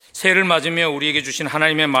새해를 맞으며 우리에게 주신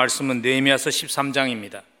하나님의 말씀은 느헤미야서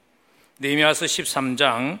 13장입니다. 느헤미야서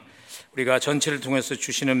 13장, 우리가 전체를 통해서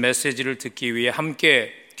주시는 메시지를 듣기 위해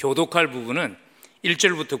함께 교독할 부분은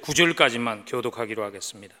 1절부터 9절까지만 교독하기로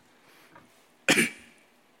하겠습니다.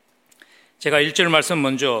 제가 1절 말씀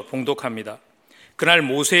먼저 봉독합니다. 그날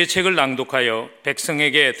모세의 책을 낭독하여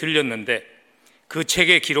백성에게 들렸는데 그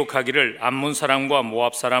책에 기록하기를 암몬 사람과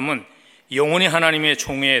모압 사람은 영원히 하나님의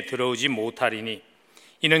총회에 들어오지 못하리니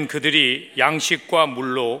이는 그들이 양식과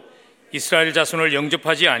물로 이스라엘 자손을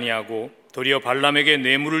영접하지 아니하고 도리어 발람에게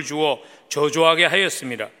뇌물을 주어 저주하게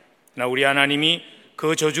하였습니다. 나 우리 하나님이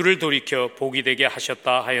그 저주를 돌이켜 복이 되게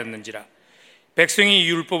하셨다 하였는지라. 백성이 이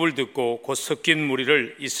율법을 듣고 곧 섞인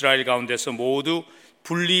무리를 이스라엘 가운데서 모두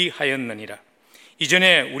분리하였느니라.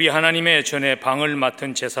 이전에 우리 하나님의 전에 방을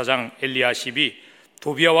맡은 제사장 엘리야십이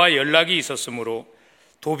도비아와 연락이 있었으므로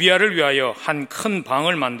도비아를 위하여 한 큰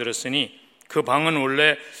방을 만들었으니 그 방은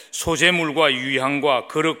원래 소재물과 유향과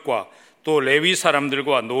그릇과 또 레위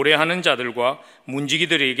사람들과 노래하는 자들과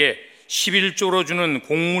문지기들에게 11조로 주는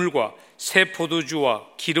곡물과 새 포도주와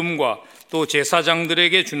기름과 또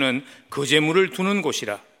제사장들에게 주는 거제물을 두는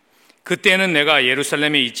곳이라. 그때는 내가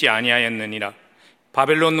예루살렘에 있지 아니하였느니라.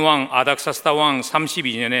 바벨론 왕 아닥사스다 왕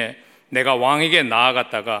 32년에 내가 왕에게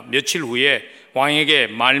나아갔다가 며칠 후에 왕에게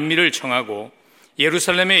말미를 청하고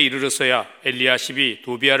예루살렘에 이르러서야 엘리야십이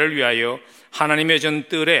도비아를 위하여 하나님의 전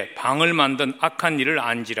뜰에 방을 만든 악한 일을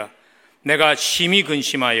안지라. 내가 심히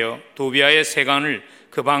근심하여 도비아의 세간을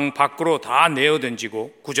그 방 밖으로 다 내어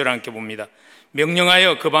던지고 9절 함께 봅니다.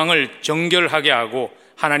 명령하여 그 방을 정결하게 하고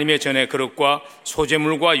하나님의 전에 그릇과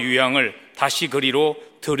소재물과 유향을 다시 그리로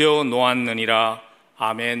들여 놓았느니라.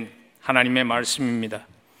 아멘. 하나님의 말씀입니다.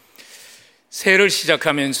 새해를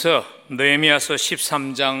시작하면서 느헤미야서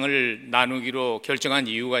 13장을 나누기로 결정한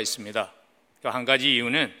이유가 있습니다. 한 가지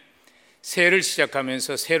이유는 새해를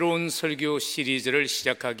시작하면서 새로운 설교 시리즈를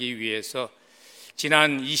시작하기 위해서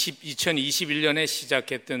지난 2021년에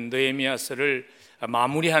시작했던 느헤미야서를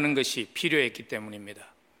마무리하는 것이 필요했기 때문입니다.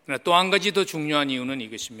 그러나 또 한 가지 더 중요한 이유는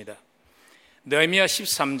이것입니다. 느헤미야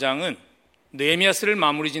 13장은 느헤미야서를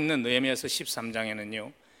마무리 짓는 느헤미야서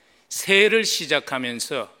 13장에는요, 새해를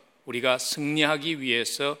시작하면서 우리가 승리하기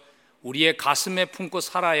위해서 우리의 가슴에 품고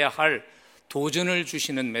살아야 할 도전을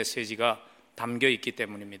주시는 메시지가 담겨 있기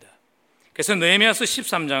때문입니다. 그래서 느헤미야서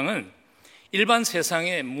 13장은 일반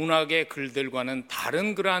세상의 문학의 글들과는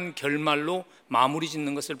다른 그러한 결말로 마무리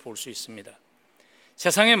짓는 것을 볼 수 있습니다.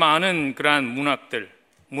 세상에 많은 그러한 문학들,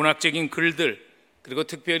 문학적인 글들, 그리고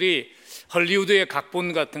특별히 헐리우드의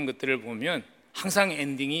각본 같은 것들을 보면 항상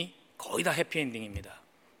엔딩이 거의 다 해피엔딩입니다.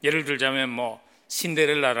 예를 들자면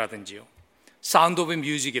신데렐라라든지요, 사운드 오브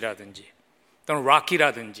뮤직이라든지 또는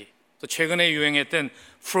락이라든지 또 최근에 유행했던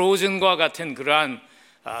프로즌과 같은 그러한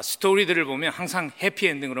스토리들을 보면 항상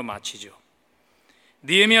해피엔딩으로 마치죠.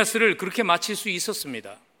 느헤미야서를 그렇게 마칠 수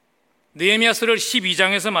있었습니다. 느헤미야서를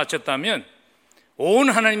 12장에서 마쳤다면 온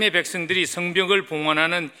하나님의 백성들이 성벽을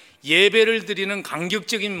봉헌하는 예배를 드리는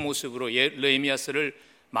감격적인 모습으로 느헤미야서를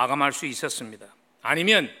마감할 수 있었습니다.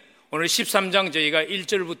 아니면 오늘 13장 저희가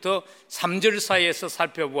 1절부터 3절 사이에서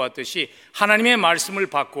살펴보았듯이 하나님의 말씀을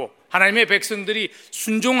받고 하나님의 백성들이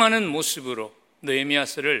순종하는 모습으로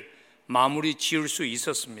느헤미야서를 마무리 지을 수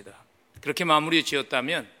있었습니다. 그렇게 마무리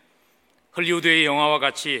지었다면 헐리우드의 영화와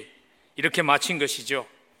같이 이렇게 마친 것이죠.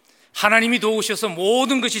 하나님이 도우셔서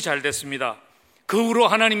모든 것이 잘 됐습니다. 그 후로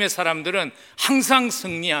하나님의 사람들은 항상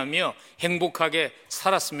승리하며 행복하게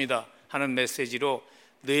살았습니다 하는 메시지로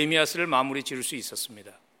느헤미야서를 마무리 지을 수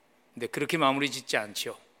있었습니다. 근데 그렇게 마무리 짓지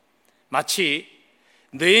않죠. 마치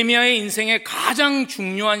느헤미야의 인생의 가장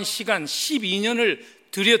중요한 시간 12년을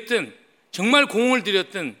들였던, 정말 공을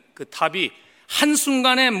들였던 그 탑이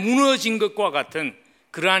한순간에 무너진 것과 같은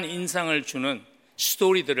그러한 인상을 주는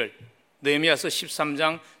스토리들을 느헤미야서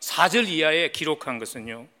 13장 4절 이하에 기록한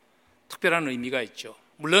것은요, 특별한 의미가 있죠.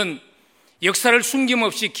 물론 역사를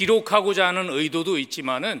숨김없이 기록하고자 하는 의도도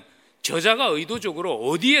있지만은 저자가 의도적으로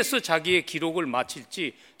어디에서 자기의 기록을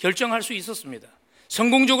마칠지 결정할 수 있었습니다.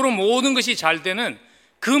 성공적으로 모든 것이 잘 되는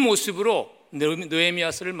그 모습으로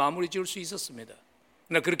느헤미야서를 마무리 지을 수 있었습니다.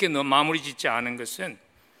 그러나 그렇게 마무리 짓지 않은 것은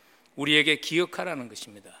우리에게 기억하라는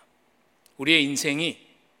것입니다. 우리의 인생이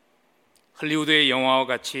헐리우드의 영화와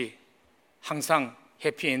같이 항상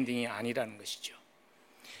해피엔딩이 아니라는 것이죠.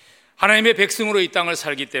 하나님의 백성으로 이 땅을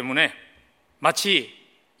살기 때문에 마치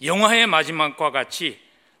영화의 마지막과 같이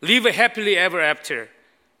Live happily ever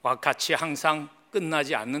after와 같이 항상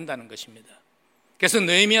끝나지 않는다는 것입니다. 그래서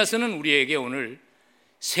느헤미야서는 우리에게 오늘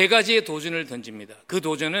세 가지의 도전을 던집니다. 그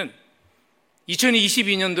도전은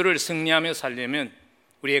 2022년도를 승리하며 살려면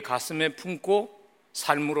우리의 가슴에 품고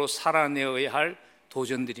삶으로 살아내어야 할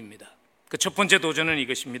도전들입니다. 그 첫 번째 도전은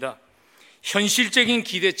이것입니다. 현실적인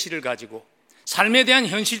기대치를 가지고, 삶에 대한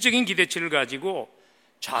현실적인 기대치를 가지고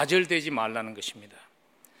좌절되지 말라는 것입니다.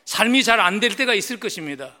 삶이 잘 안 될 때가 있을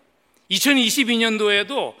것입니다.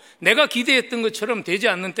 2022년도에도 내가 기대했던 것처럼 되지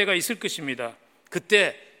않는 때가 있을 것입니다.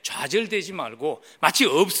 그때 좌절되지 말고, 마치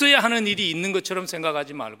없어야 하는 일이 있는 것처럼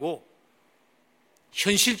생각하지 말고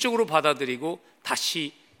현실적으로 받아들이고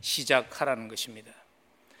다시 시작하라는 것입니다.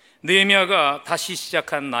 느헤미야가 다시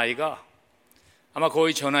시작한 나이가 아마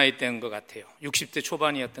거의 저 나이 때인 것 같아요. 60대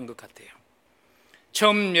초반이었던 것 같아요.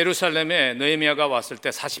 처음 예루살렘에 느헤미야가 왔을 때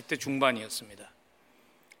 40대 중반이었습니다.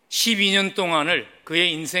 12년 동안을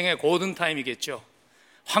그의 인생의 골든타임이겠죠.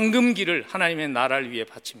 황금기를 하나님의 나라를 위해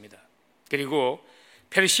바칩니다. 그리고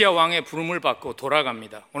페르시아 왕의 부름을 받고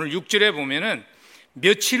돌아갑니다. 오늘 6절에 보면은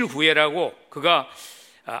며칠 후에라고, 그가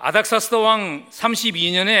아닥사스다 왕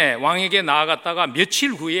 32년에 왕에게 나아갔다가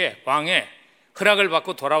며칠 후에 왕의 허락을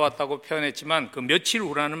받고 돌아왔다고 표현했지만, 그 며칠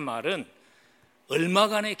후라는 말은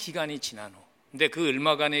얼마간의 기간이 지난 후. 근데 그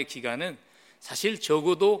얼마간의 기간은 사실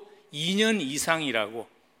적어도 2년 이상이라고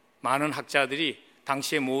많은 학자들이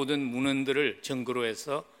당시의 모든 문헌들을 근거로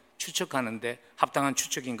해서 추측하는데 합당한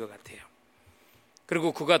추측인 것 같아요.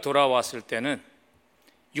 그리고 그가 돌아왔을 때는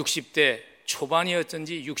 60대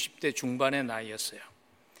초반이었든지 60대 중반의 나이였어요.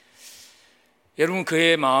 여러분,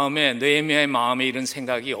 그의 마음에, 느헤미야의 마음에 이런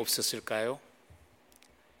생각이 없었을까요?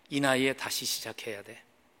 이 나이에 다시 시작해야 돼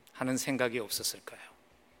하는 생각이 없었을까요?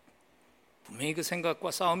 분명히 그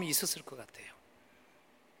생각과 싸움이 있었을 것 같아요.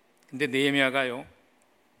 근데 느헤미야가요,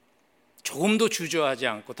 조금도 주저하지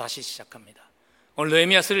않고 다시 시작합니다. 오늘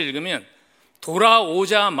느헤미야서를 읽으면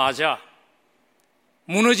돌아오자마자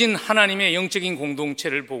무너진 하나님의 영적인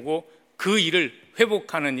공동체를 보고 그 일을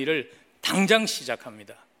회복하는 일을 당장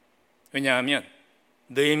시작합니다. 왜냐하면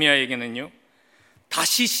느헤미야에게는요,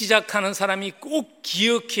 다시 시작하는 사람이 꼭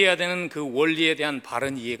기억해야 되는 그 원리에 대한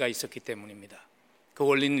바른 이해가 있었기 때문입니다. 그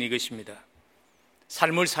원리는 이것입니다.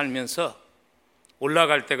 삶을 살면서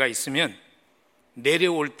올라갈 때가 있으면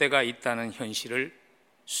내려올 때가 있다는 현실을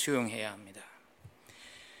수용해야 합니다.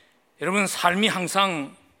 여러분, 삶이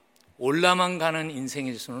항상 올라만 가는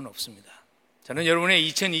인생일 수는 없습니다. 저는 여러분의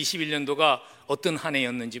 2021년도가 어떤 한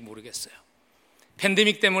해였는지 모르겠어요.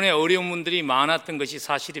 팬데믹 때문에 어려운 분들이 많았던 것이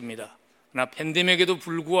사실입니다. 그러나 팬데믹에도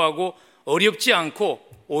불구하고 어렵지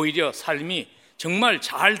않고 오히려 삶이 정말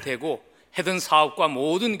잘 되고 해던 사업과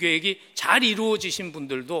모든 계획이 잘 이루어지신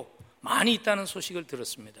분들도 많이 있다는 소식을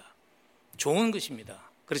들었습니다. 좋은 것입니다.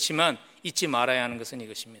 그렇지만 잊지 말아야 하는 것은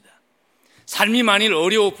이것입니다. 삶이 만일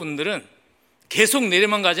어려운 분들은 계속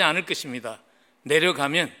내려만 가지 않을 것입니다.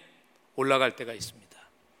 내려가면 올라갈 때가 있습니다.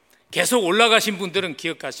 계속 올라가신 분들은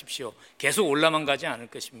기억하십시오. 계속 올라만 가지 않을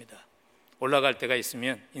것입니다. 올라갈 때가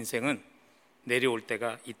있으면 인생은 내려올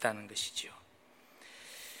때가 있다는 것이지요.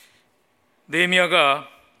 느헤미야가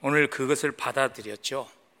오늘 그것을 받아들였죠.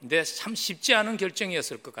 근데 참 쉽지 않은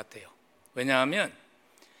결정이었을 것 같아요. 왜냐하면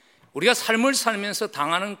우리가 삶을 살면서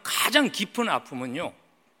당하는 가장 깊은 아픔은요,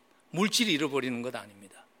 물질을 잃어버리는 것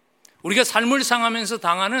아닙니다. 우리가 삶을 상하면서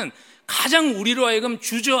당하는 가장 우리로 하여금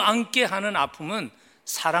주저앉게 하는 아픔은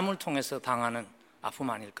사람을 통해서 당하는 아픔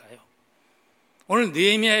아닐까요? 오늘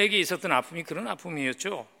느헤미야에게 있었던 아픔이 그런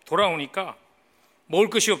아픔이었죠. 돌아오니까 먹을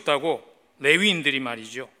것이 없다고 레위인들이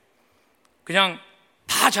말이죠, 그냥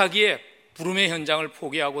다 자기의 부름의 현장을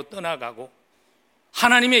포기하고 떠나가고,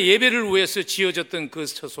 하나님의 예배를 위해서 지어졌던 그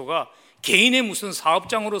처소가 개인의 무슨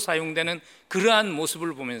사업장으로 사용되는 그러한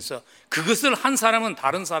모습을 보면서, 그것을 한 사람은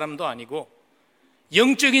다른 사람도 아니고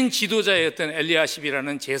영적인 지도자였던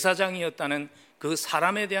엘리야십이라는 제사장이었다는 그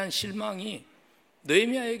사람에 대한 실망이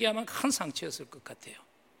느헤미야에게 아마 큰 상처였을 것 같아요.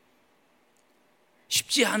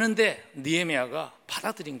 쉽지 않은데 느헤미야가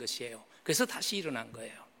받아들인 것이에요. 그래서 다시 일어난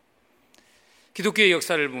거예요. 기독교의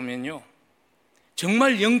역사를 보면요,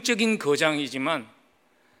 정말 영적인 거장이지만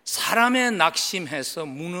사람의 낙심해서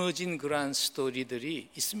무너진 그러한 스토리들이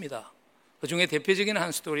있습니다. 그 중에 대표적인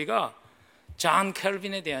한 스토리가 존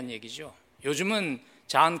켈빈에 대한 얘기죠. 요즘은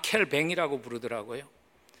존 켈뱅이라고 부르더라고요.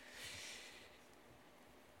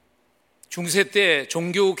 중세 때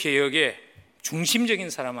종교개혁의 중심적인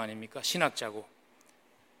사람 아닙니까? 신학자고.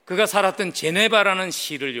 그가 살았던 제네바라는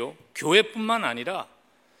시를요, 교회뿐만 아니라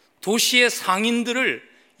도시의 상인들을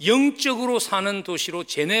영적으로 사는 도시로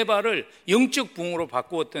제네바를 영적 부흥으로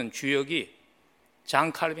바꾸었던 주역이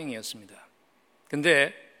존 칼뱅이었습니다.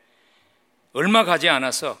 근데 얼마 가지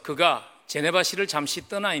않아서 그가 제네바시를 잠시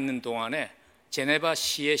떠나 있는 동안에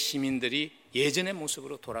제네바시의 시민들이 예전의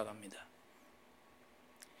모습으로 돌아갑니다.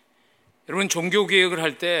 여러분, 종교개혁을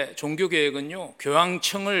할 때 종교개혁은요,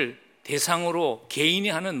 교황청을 대상으로 개인이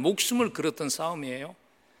하는 목숨을 걸었던 싸움이에요.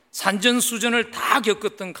 산전수전을 다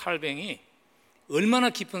겪었던 칼뱅이 얼마나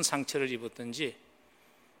깊은 상처를 입었던지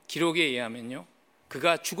기록에 의하면요,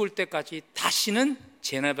 그가 죽을 때까지 다시는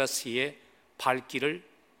제네바스의 발길을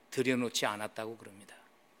들여놓지 않았다고 그럽니다.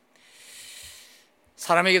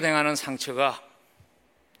 사람에게 당하는 상처가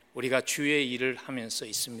우리가 주의 일을 하면서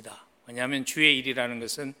있습니다. 왜냐하면 주의 일이라는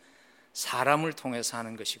것은 사람을 통해서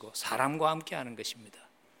하는 것이고 사람과 함께 하는 것입니다.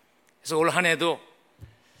 그래서 올 한 해도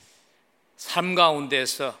삶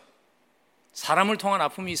가운데서 사람을 통한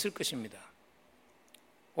아픔이 있을 것입니다.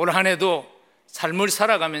 올 한 해도 삶을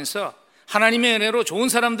살아가면서 하나님의 은혜로 좋은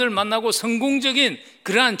사람들 만나고 성공적인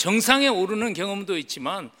그러한 정상에 오르는 경험도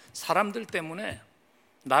있지만 사람들 때문에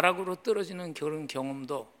나락으로 떨어지는 그런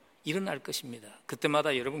경험도 일어날 것입니다.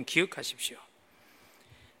 그때마다 여러분 기억하십시오.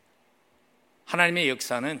 하나님의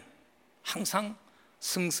역사는 항상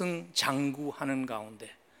승승장구하는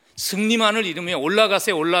가운데 승리만을 이루며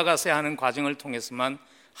올라가세 하는 과정을 통해서만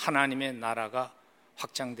하나님의 나라가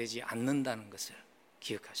확장되지 않는다는 것을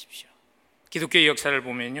기억하십시오. 기독교의 역사를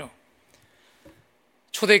보면요,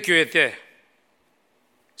 초대교회 때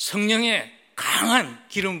성령의 강한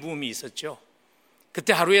기름 부음이 있었죠.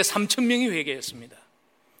 그때 하루에 3,000명이 회개했습니다.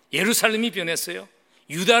 예루살렘이 변했어요.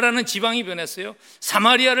 유다라는 지방이 변했어요.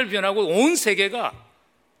 사마리아를 변하고 온 세계가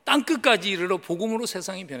땅끝까지 이르러 복음으로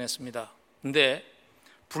세상이 변했습니다. 근데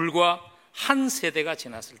불과 한 세대가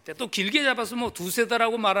지났을 때, 또 길게 잡아서 뭐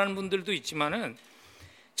 2세대라고 말하는 분들도 있지만은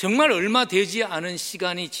정말 얼마 되지 않은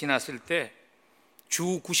시간이 지났을 때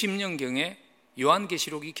주 90년경에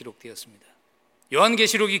요한계시록이 기록되었습니다.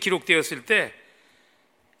 요한계시록이 기록되었을 때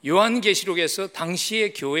요한계시록에서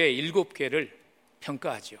당시의 교회 7개를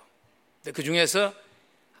평가하죠. 그 중에서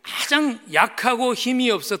가장 약하고 힘이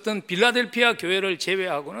없었던 빌라델피아 교회를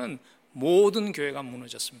제외하고는 모든 교회가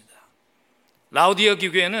무너졌습니다. 라우디아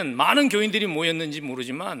교회는 많은 교인들이 모였는지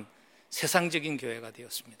모르지만 세상적인 교회가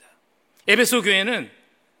되었습니다. 에베소 교회는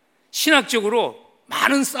신학적으로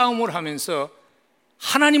많은 싸움을 하면서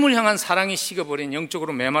하나님을 향한 사랑이 식어버린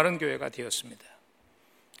영적으로 메마른 교회가 되었습니다.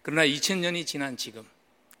 그러나 2000년이 지난 지금,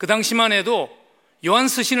 그 당시만 해도 요한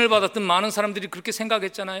서신을 받았던 많은 사람들이 그렇게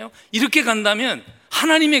생각했잖아요. 이렇게 간다면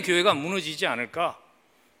하나님의 교회가 무너지지 않을까.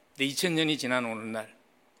 근데 2000년이 지난 오늘날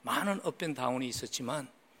많은 업앤다운이 있었지만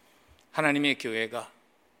하나님의 교회가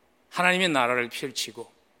하나님의 나라를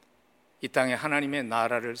펼치고 이 땅에 하나님의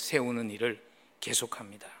나라를 세우는 일을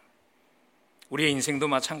계속합니다. 우리의 인생도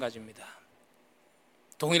마찬가지입니다.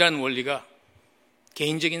 동일한 원리가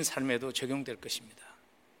개인적인 삶에도 적용될 것입니다.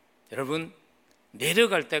 여러분,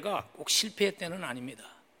 내려갈 때가 꼭 실패의 때는 아닙니다.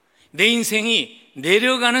 내 인생이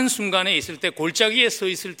내려가는 순간에 있을 때, 골짜기에 서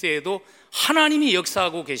있을 때에도 하나님이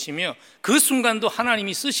역사하고 계시며 그 순간도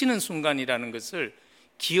하나님이 쓰시는 순간이라는 것을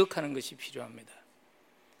기억하는 것이 필요합니다.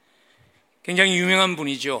 굉장히 유명한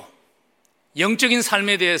분이죠. 영적인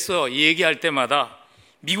삶에 대해서 얘기할 때마다,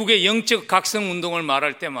 미국의 영적 각성 운동을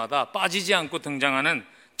말할 때마다 빠지지 않고 등장하는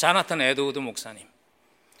자나탄 에드워드 목사님.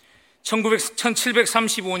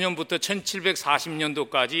 1735년부터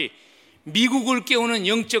 1740년도까지 미국을 깨우는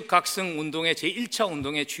영적 각성 운동의 제1차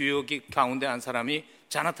운동의 주요 가운데 한 사람이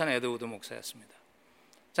자나탄 에드워드 목사였습니다.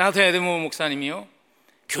 자나탄 에드워드 목사님이요,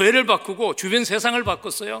 교회를 바꾸고 주변 세상을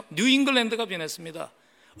바꿨어요. 뉴잉글랜드가 변했습니다.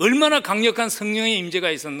 얼마나 강력한 성령의 임재가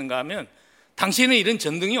있었는가 하면 당시에는 이런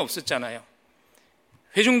전등이 없었잖아요.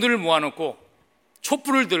 회중들을 모아놓고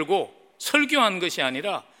촛불을 들고 설교한 것이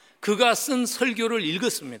아니라 그가 쓴 설교를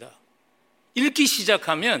읽었습니다. 읽기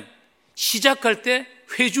시작하면 시작할 때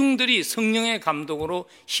회중들이 성령의 감동으로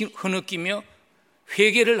흐느끼며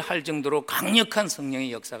회개를 할 정도로 강력한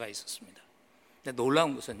성령의 역사가 있었습니다. 근데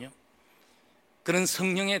놀라운 것은요, 그런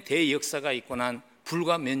성령의 대역사가 있고 난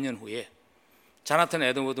불과 몇 년 후에 자나탄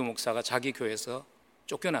에드워드 목사가 자기 교회에서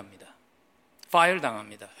쫓겨납니다. 파일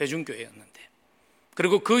당합니다. 회중교회였는데.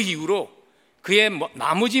 그리고 그 이후로 그의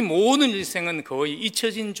나머지 모든 일생은 거의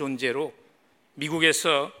잊혀진 존재로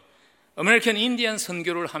미국에서 아메리칸 인디안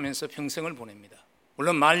선교를 하면서 평생을 보냅니다.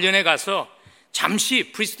 물론 말년에 가서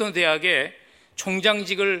잠시 프리스톤 대학에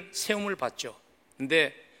총장직을 세움을 받죠.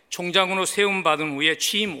 근데 총장으로 세움 받은 후에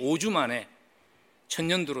취임 5주 만에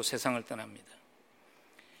천년두로 세상을 떠납니다.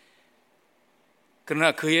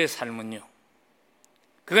 그러나 그의 삶은요,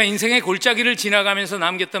 그가 인생의 골짜기를 지나가면서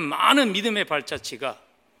남겼던 많은 믿음의 발자취가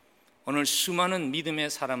오늘 수많은 믿음의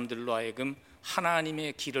사람들로 하여금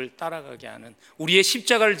하나님의 길을 따라가게 하는, 우리의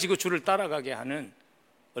십자가를 지고 주를 따라가게 하는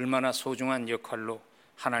얼마나 소중한 역할로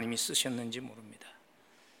하나님이 쓰셨는지 모릅니다.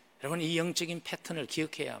 여러분, 이 영적인 패턴을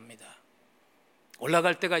기억해야 합니다.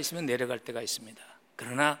 올라갈 때가 있으면 내려갈 때가 있습니다.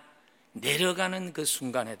 그러나 내려가는 그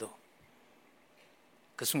순간에도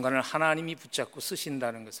그 순간을 하나님이 붙잡고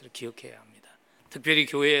쓰신다는 것을 기억해야 합니다. 특별히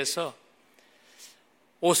교회에서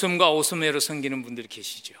오슴과 오스매로 섬기는 분들이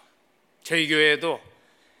계시죠. 저희 교회에도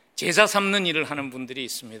제사 삼는 일을 하는 분들이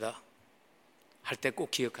있습니다. 할 때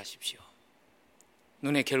꼭 기억하십시오.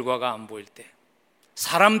 눈의 결과가 안 보일 때,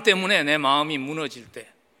 사람 때문에 내 마음이 무너질 때,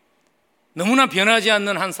 너무나 변하지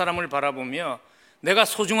않는 한 사람을 바라보며 내가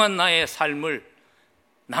소중한 나의 삶을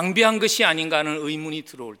낭비한 것이 아닌가 하는 의문이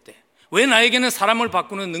들어올 때, 왜 나에게는 사람을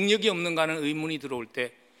바꾸는 능력이 없는가 하는 의문이 들어올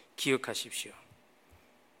때 기억하십시오.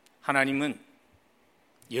 하나님은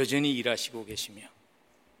여전히 일하시고 계시며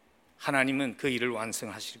하나님은 그 일을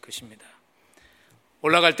완성하실 것입니다.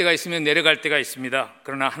 올라갈 때가 있으면 내려갈 때가 있습니다.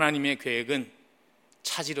 그러나 하나님의 계획은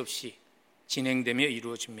차질 없이 진행되며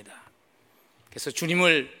이루어집니다. 그래서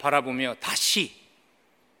주님을 바라보며 다시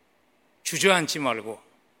주저앉지 말고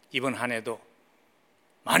이번 한 해도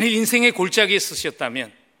만일 인생의 골짜기에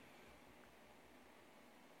쓰셨다면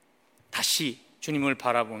다시 주님을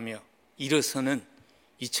바라보며 일어서는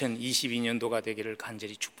 2022년도가 되기를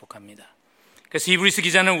간절히 축복합니다. 그래서 히브리서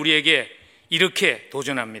기자는 우리에게 이렇게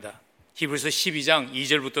도전합니다. 히브리서 12장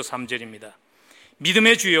 2절부터 3절입니다.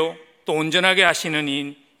 믿음의 주요 또 온전하게 하시는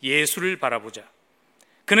이인 예수를 바라보자.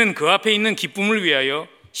 그는 그 앞에 있는 기쁨을 위하여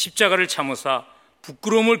십자가를 참으사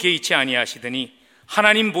부끄러움을 개의치 아니하시더니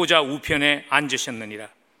하나님 보좌 우편에 앉으셨느니라.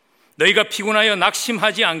 너희가 피곤하여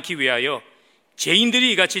낙심하지 않기 위하여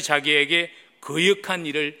죄인들이 이같이 자기에게 거역한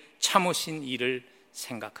일을 참으신 일을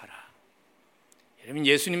생각하라. 여러분,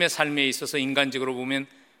 예수님의 삶에 있어서 인간적으로 보면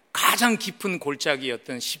가장 깊은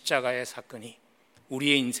골짜기였던 십자가의 사건이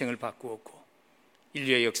우리의 인생을 바꾸었고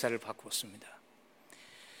인류의 역사를 바꾸었습니다.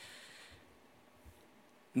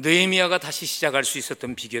 느헤미야가 다시 시작할 수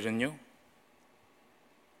있었던 비결은요,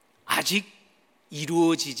 아직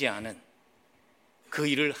이루어지지 않은 그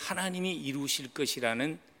일을 하나님이 이루실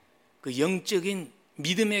것이라는 그 영적인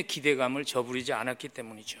믿음의 기대감을 저버리지 않았기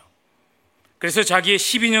때문이죠. 그래서 자기의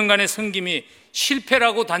 12년간의 섬김이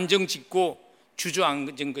실패라고 단정짓고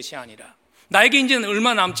주저앉은 것이 아니라, 나에게 이제는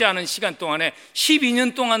얼마 남지 않은 시간 동안에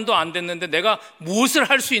 12년 동안도 안 됐는데 내가 무엇을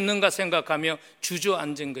할 수 있는가 생각하며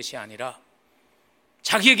주저앉은 것이 아니라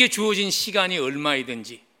자기에게 주어진 시간이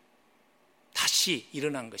얼마이든지 다시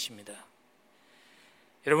일어난 것입니다.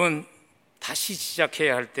 여러분, 다시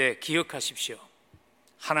시작해야 할 때 기억하십시오.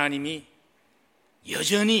 하나님이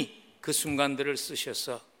여전히 그 순간들을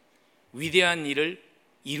쓰셔서 위대한 일을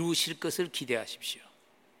이루실 것을 기대하십시오.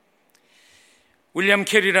 윌리엄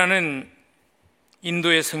캐리라는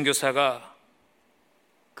인도의 선교사가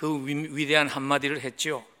그 위대한 한마디를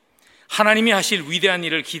했죠. 하나님이 하실 위대한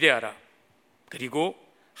일을 기대하라. 그리고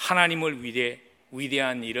하나님을 위해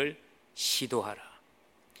위대한 일을 시도하라.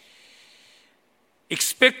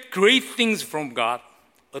 Expect great things from God.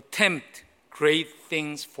 Attempt great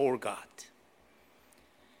things for God.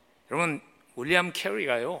 여러분, 윌리엄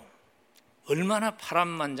캐리가요, 얼마나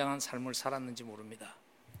파란만장한 삶을 살았는지 모릅니다.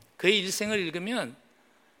 그의 일생을 읽으면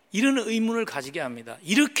이런 의문을 가지게 합니다.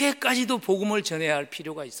 이렇게까지도 복음을 전해야 할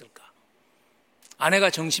필요가 있을까? 아내가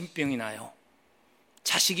정신병이 나요.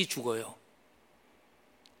 자식이 죽어요.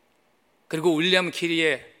 그리고 윌리엄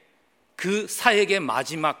캐리의 그 사역의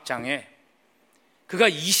마지막 장에 그가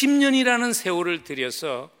 20년이라는 세월을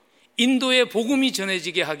들여서 인도에 복음이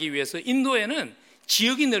전해지게 하기 위해서, 인도에는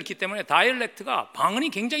지역이 넓기 때문에 다이얼렉트가 방언이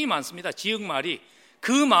굉장히 많습니다. 지역말이.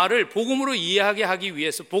 그 말을 복음으로 이해하게 하기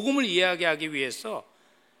위해서, 복음을 이해하게 하기 위해서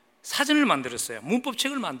사전을 만들었어요.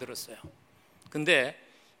 문법책을 만들었어요. 근데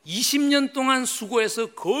 20년 동안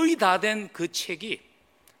수고해서 거의 다 된 그 책이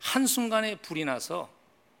한순간에 불이 나서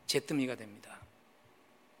잿더미가 됩니다.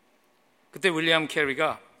 그때 윌리엄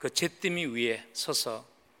캐리가 그 잿더미 위에 서서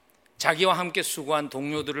자기와 함께 수고한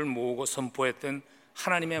동료들을 모으고 선포했던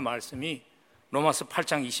하나님의 말씀이 로마서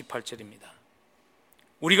 8장 28절입니다.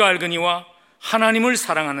 우리가 알거니와 하나님을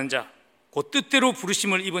사랑하는 자, 곧 뜻대로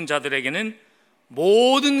부르심을 입은 자들에게는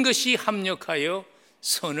모든 것이 합력하여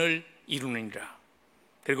선을 이루느니라.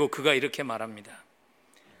 그리고 그가 이렇게 말합니다.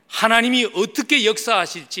 하나님이 어떻게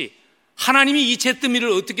역사하실지, 하나님이 이 잿더미를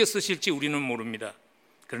어떻게 쓰실지 우리는 모릅니다.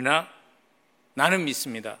 그러나 나는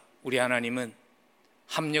믿습니다. 우리 하나님은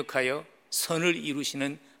합력하여 선을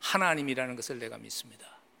이루시는 하나님이라는 것을 내가 믿습니다.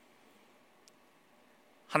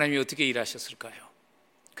 하나님이 어떻게 일하셨을까요?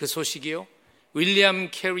 그 소식이요,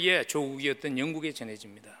 윌리엄 캐리의 조국이었던 영국에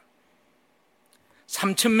전해집니다.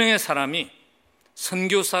 3,000명의 사람이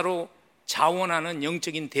선교사로 자원하는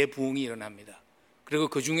영적인 대부흥이 일어납니다. 그리고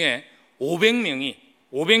그 중에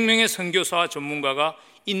 500명의 선교사와 전문가가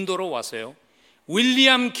인도로 와서요,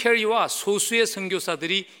 윌리엄 캐리와 소수의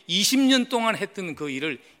선교사들이 20년 동안 했던 그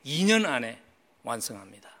일을 2년 안에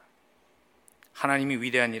완성합니다. 하나님이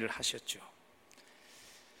위대한 일을 하셨죠.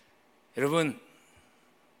 여러분,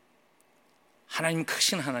 하나님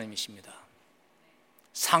크신 하나님이십니다.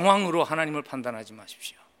 상황으로 하나님을 판단하지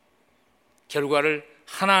마십시오. 결과를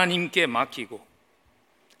하나님께 맡기고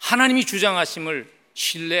하나님이 주장하심을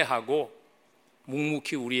신뢰하고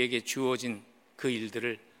묵묵히 우리에게 주어진 그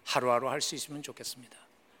일들을 하루하루 할 수 있으면 좋겠습니다.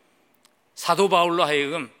 사도 바울로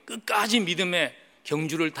하여금 끝까지 믿음의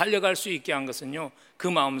경주를 달려갈 수 있게 한 것은요, 그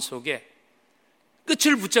마음속에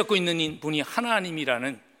끝을 붙잡고 있는 분이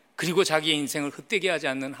하나님이라는, 그리고 자기의 인생을 헛되게 하지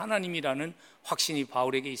않는 하나님이라는 확신이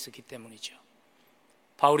바울에게 있었기 때문이죠.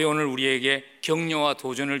 바울이 오늘 우리에게 격려와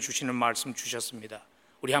도전을 주시는 말씀 주셨습니다.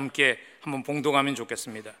 우리 함께 한번 봉독하면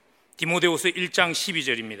좋겠습니다. 디모데후서 1장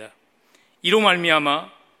 12절입니다. 이로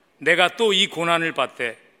말미암아 내가 또 이 고난을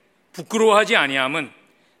받되 부끄러워하지 아니함은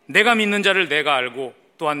내가 믿는 자를 내가 알고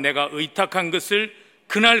또한 내가 의탁한 것을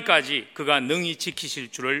그날까지 그가 능히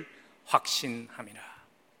지키실 줄을 확신함이라.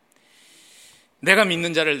 내가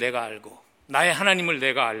믿는 자를 내가 알고 나의 하나님을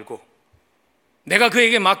내가 알고 내가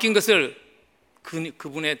그에게 맡긴 것을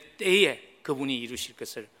그분의 때에 그분이 이루실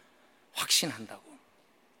것을 확신한다고.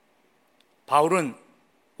 바울은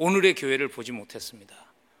오늘의 교회를 보지 못했습니다.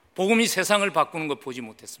 복음이 세상을 바꾸는 것 보지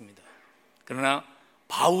못했습니다. 그러나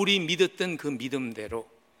바울이 믿었던 그 믿음대로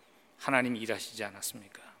하나님이 일하시지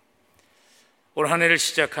않았습니까? 올 한 해를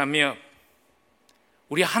시작하며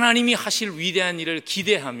우리 하나님이 하실 위대한 일을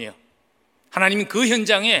기대하며 하나님이 그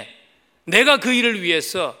현장에 내가 그 일을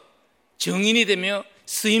위해서 증인이 되며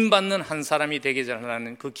쓰임받는 한 사람이 되게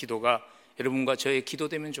달라는 그 기도가 여러분과 저의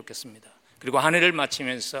기도되면 좋겠습니다. 그리고 한 해를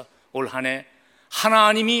마치면서 올 한 해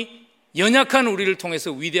하나님이 연약한 우리를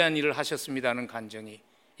통해서 위대한 일을 하셨습니다 하는 간증이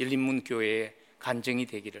일린문교회의 간증이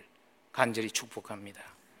되기를 간절히 축복합니다.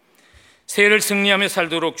 새해를 승리하며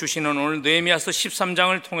살도록 주시는 오늘 느헤미야서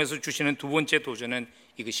 13장을 통해서 주시는 두 번째 도전은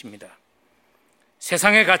이것입니다.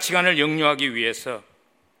 세상의 가치관을 역류하기 위해서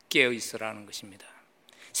깨어있으라는 것입니다.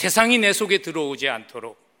 세상이 내 속에 들어오지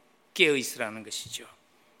않도록 깨어있으라는 것이죠.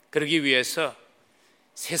 그러기 위해서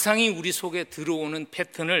세상이 우리 속에 들어오는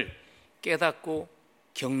패턴을 깨닫고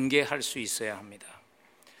경계할 수 있어야 합니다.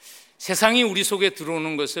 세상이 우리 속에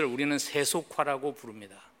들어오는 것을 우리는 세속화라고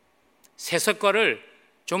부릅니다. 세속화를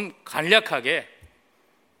좀 간략하게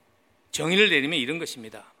정의를 내리면 이런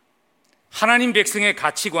것입니다. 하나님 백성의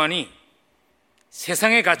가치관이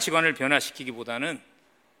세상의 가치관을 변화시키기보다는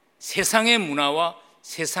세상의 문화와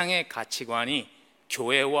세상의 가치관이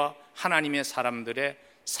교회와 하나님의 사람들의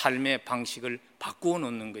삶의 방식을 바꾸어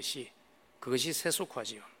놓는 것이, 그것이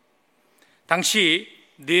세속화지요. 당시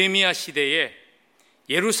느헤미야 시대에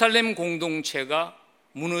예루살렘 공동체가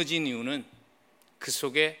무너진 이유는 그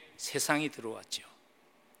속에 세상이 들어왔죠.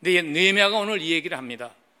 근데 느헤미야가 오늘 이 얘기를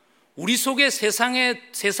합니다. 우리 속에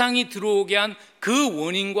세상이 들어오게 한 그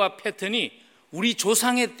원인과 패턴이 우리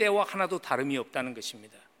조상의 때와 하나도 다름이 없다는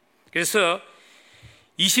것입니다. 그래서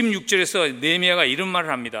 26절에서 느헤미야가 이런 말을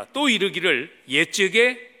합니다. 또 이르기를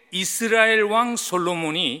옛적에 이스라엘 왕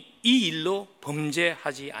솔로몬이 이 일로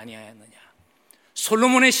범죄하지 아니하였느냐.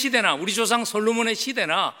 솔로몬의 시대나 우리 조상 솔로몬의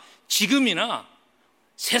시대나 지금이나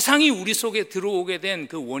세상이 우리 속에 들어오게 된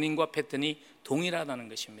그 원인과 패턴이 동일하다는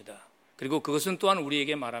것입니다. 그리고 그것은 또한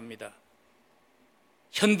우리에게 말합니다.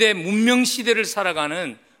 현대 문명 시대를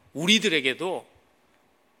살아가는 우리들에게도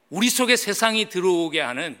우리 속에 세상이 들어오게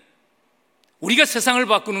하는, 우리가 세상을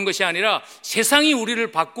바꾸는 것이 아니라 세상이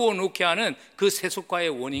우리를 바꾸어 놓게 하는 그 세속화의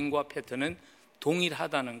원인과 패턴은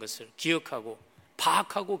동일하다는 것을 기억하고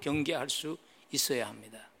파악하고 경계할 수 있어야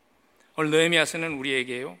합니다. 오늘 느헤미야서는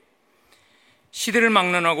우리에게요, 시대를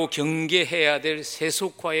막론하고 경계해야 될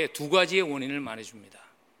세속화의 두 가지의 원인을 말해줍니다.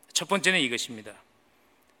 첫 번째는 이것입니다.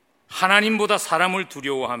 하나님보다 사람을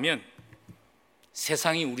두려워하면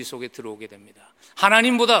세상이 우리 속에 들어오게 됩니다.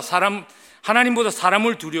 하나님보다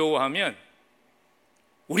사람을 두려워하면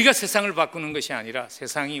우리가 세상을 바꾸는 것이 아니라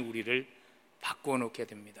세상이 우리를 바꾸어 놓게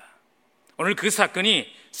됩니다. 오늘 그 사건이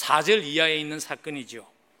 4절 이하에 있는 사건이죠.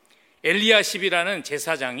 엘리야십이라는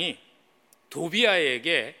제사장이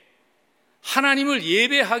도비아에게 하나님을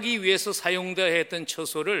예배하기 위해서 사용되어야 했던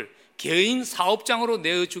처소를 개인 사업장으로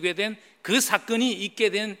내어주게 된 그 사건이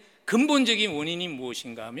있게 된 근본적인 원인이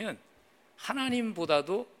무엇인가 하면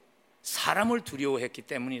하나님보다도 사람을 두려워했기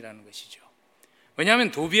때문이라는 것이죠.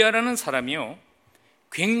 왜냐하면 도비아라는 사람이요,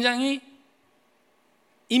 굉장히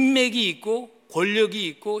인맥이 있고 권력이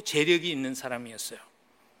있고 재력이 있는 사람이었어요.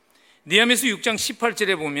 느헤미야서 6장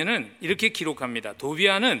 18절에 보면은 이렇게 기록합니다.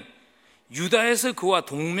 도비아는 유다에서 그와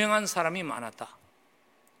동맹한 사람이 많았다.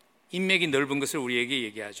 인맥이 넓은 것을 우리에게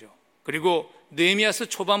얘기하죠. 그리고 느헤미야서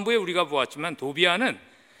초반부에 우리가 보았지만 도비아는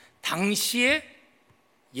당시에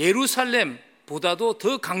예루살렘보다도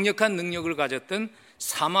더 강력한 능력을 가졌던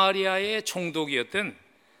사마리아의 총독이었던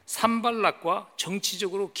산발락과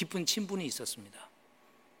정치적으로 깊은 친분이 있었습니다.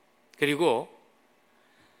 그리고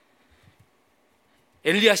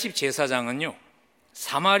엘리야십 제사장은요,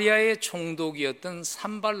 사마리아의 총독이었던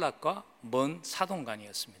산발락과 먼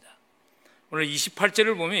사돈간이었습니다. 오늘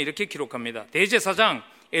 28절을 보면 이렇게 기록합니다. 대제사장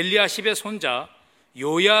엘리야십의 손자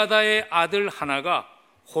요야다의 아들 하나가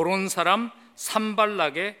호론 사람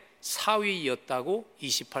산발락의 사위였다고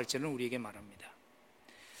 28절은 우리에게 말합니다.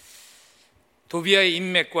 도비아의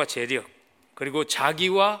인맥과 재력, 그리고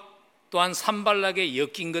자기와 또한 산발락에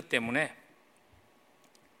엮인 것 때문에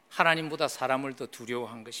하나님보다 사람을 더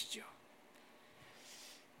두려워한 것이죠.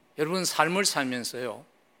 여러분, 삶을 살면서요,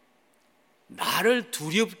 나를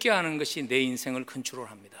두렵게 하는 것이 내 인생을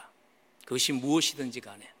컨트롤합니다. 그것이 무엇이든지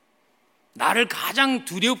간에 나를 가장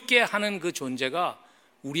두렵게 하는 그 존재가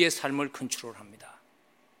우리의 삶을 컨트롤합니다.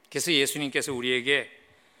 그래서 예수님께서 우리에게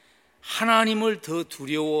하나님을 더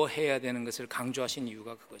두려워해야 되는 것을 강조하신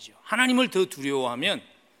이유가 그거죠. 하나님을 더 두려워하면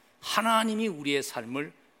하나님이 우리의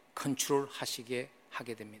삶을 컨트롤하시게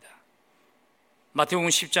하게 됩니다. 마태복음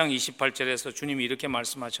 10장 28절에서 주님이 이렇게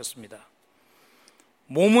말씀하셨습니다.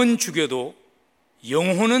 몸은 죽여도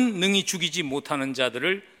영혼은 능히 죽이지 못하는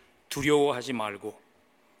자들을 두려워하지 말고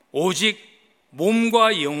오직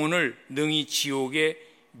몸과 영혼을 능히 지옥에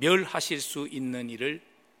멸하실 수 있는 이를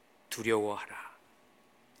두려워하라.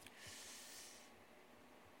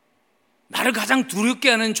 나를 가장 두렵게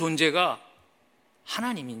하는 존재가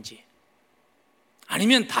하나님인지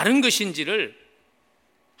아니면 다른 것인지를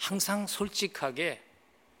항상 솔직하게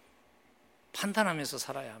판단하면서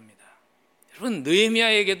살아야 합니다. 여러분,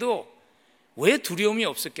 느헤미야에게도 왜 두려움이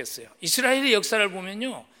없었겠어요? 이스라엘의 역사를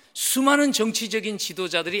보면요, 수많은 정치적인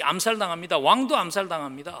지도자들이 암살당합니다. 왕도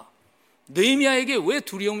암살당합니다. 느헤미야에게 왜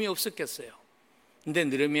두려움이 없었겠어요? 근데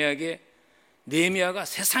느헤미야가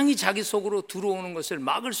세상이 자기 속으로 들어오는 것을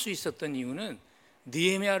막을 수 있었던 이유는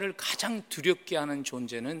느헤미야를 가장 두렵게 하는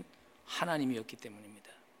존재는 하나님이었기 때문입니다.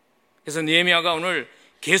 그래서 느헤미야가 오늘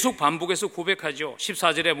계속 반복해서 고백하죠.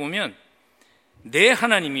 14절에 보면 내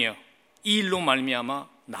하나님이여 이 일로 말미암아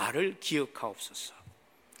나를 기억하옵소서.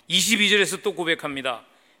 22절에서 또 고백합니다.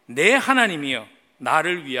 내 하나님이여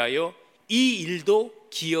나를 위하여 이 일도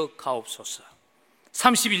기억하옵소서.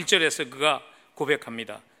 31절에서 그가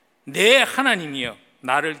고백합니다. 내 하나님이여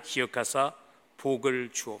나를 기억하사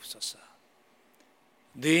복을 주옵소서.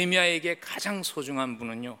 느헤미야에게 가장 소중한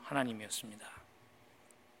분은요, 하나님이었습니다.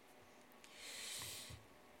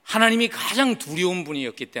 하나님이 가장 두려운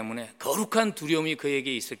분이었기 때문에, 거룩한 두려움이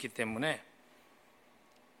그에게 있었기 때문에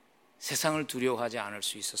세상을 두려워하지 않을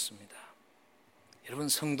수 있었습니다. 여러분,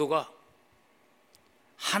 성도가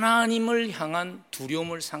하나님을 향한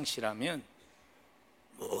두려움을 상실하면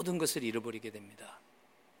모든 것을 잃어버리게 됩니다.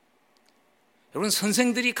 여러분,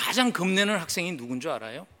 선생들이 가장 겁내는 학생이 누군 줄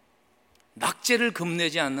알아요? 낙제를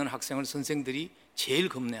겁내지 않는 학생을 선생들이 제일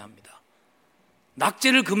겁내합니다.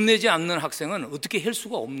 낙제를 겁내지 않는 학생은 어떻게 할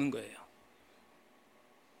수가 없는 거예요.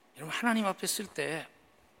 여러분, 하나님 앞에 쓸 때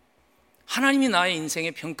하나님이 나의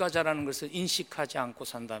인생의 평가자라는 것을 인식하지 않고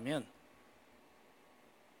산다면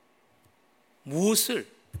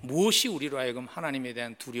무엇이 우리로 하여금 하나님에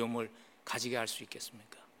대한 두려움을 가지게 할 수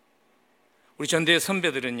있겠습니까? 우리 전대의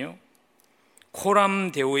선배들은요,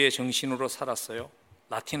 코람 데오의 정신으로 살았어요.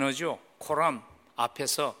 라틴어죠. 코람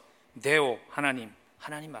앞에서, 데오 하나님,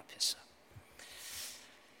 하나님 앞에서.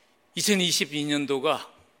 2022년도가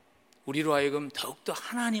우리로 하여금 더욱더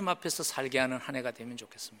하나님 앞에서 살게 하는 한 해가 되면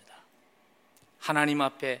좋겠습니다. 하나님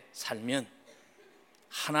앞에 살면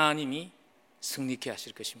하나님이 승리케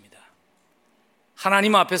하실 것입니다.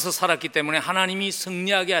 하나님 앞에서 살았기 때문에 하나님이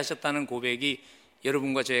승리하게 하셨다는 고백이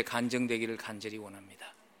여러분과 저의 간증되기를 간절히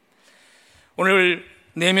원합니다. 오늘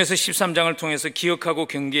느헤미야서 13장을 통해서 기억하고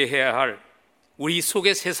경계해야 할 우리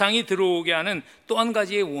속에 세상이 들어오게 하는 또 한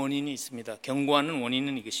가지의 원인이 있습니다. 경고하는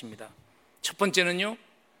원인은 이것입니다. 첫 번째는요,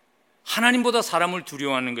 하나님보다 사람을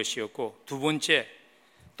두려워하는 것이었고, 두 번째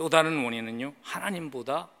또 다른 원인은요,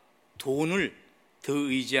 하나님보다 돈을 더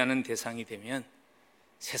의지하는 대상이 되면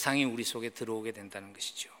세상이 우리 속에 들어오게 된다는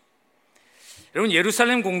것이죠. 여러분,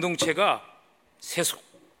 예루살렘 공동체가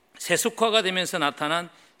세속화가 되면서 나타난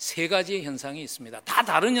세 가지의 현상이 있습니다. 다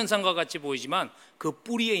다른 현상과 같이 보이지만 그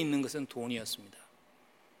뿌리에 있는 것은 돈이었습니다.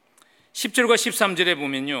 10절과 13절에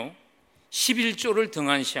보면요, 11조를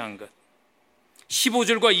등한시한 것,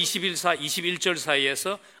 15절과 21절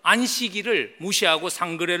사이에서 안식일을 무시하고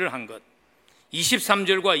상거래를 한 것,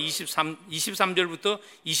 23절과 23절부터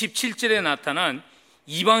 27절에 나타난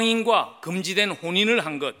이방인과 금지된 혼인을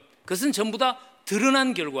한 것, 그것은 전부 다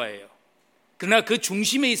드러난 결과예요. 그러나 그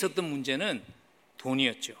중심에 있었던 문제는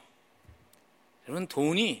돈이었죠. 여러분,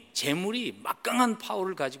 돈이, 재물이 막강한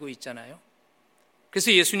파워를 가지고 있잖아요.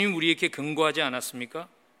 그래서 예수님이 우리에게 경고하지 않았습니까?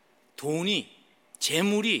 돈이,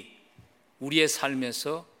 재물이 우리의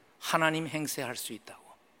삶에서 하나님 행세할 수 있다고.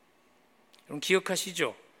 여러분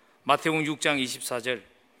기억하시죠? 마태복음 6장 24절,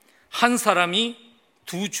 한 사람이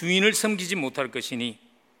두 주인을 섬기지 못할 것이니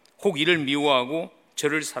혹 이를 미워하고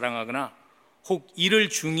저를 사랑하거나 혹 이를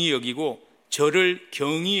중히 여기고 저를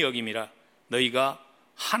경히 여김이라. 너희가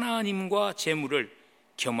하나님과 재물을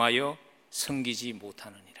겸하여 섬기지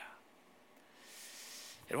못하느니라.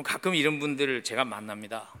 여러분 가끔 이런 분들을 제가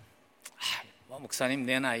만납니다. 목사님,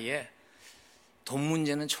 내 나이에 돈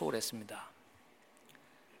문제는 초월했습니다.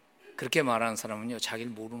 그렇게 말하는 사람은요,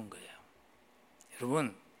 자기를 모르는 거예요.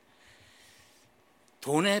 여러분,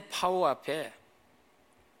 돈의 파워 앞에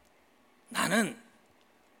나는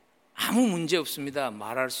아무 문제 없습니다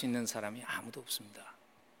말할 수 있는 사람이 아무도 없습니다.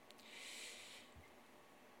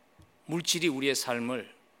 물질이 우리의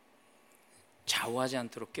삶을 좌우하지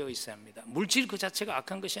않도록 깨어 있어야 합니다. 물질 그 자체가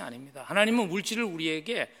악한 것이 아닙니다. 하나님은 물질을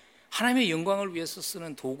우리에게 하나님의 영광을 위해서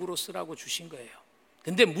쓰는 도구로 쓰라고 주신 거예요.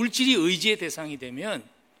 그런데 물질이 의지의 대상이 되면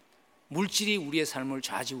물질이 우리의 삶을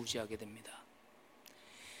좌지우지하게 됩니다.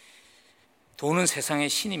 돈은 세상의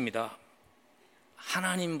신입니다.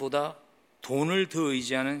 하나님보다 돈을 더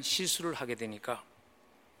의지하는 실수를 하게 되니까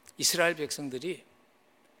이스라엘 백성들이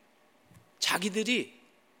자기들이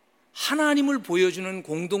하나님을 보여주는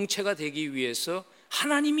공동체가 되기 위해서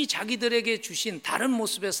하나님이 자기들에게 주신 다른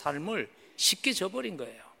모습의 삶을 쉽게 저버린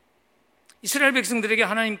거예요. 이스라엘 백성들에게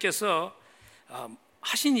하나님께서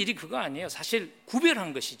하신 일이 그거 아니에요. 사실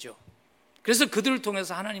구별한 것이죠. 그래서 그들을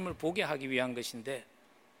통해서 하나님을 보게 하기 위한 것인데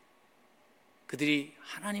그들이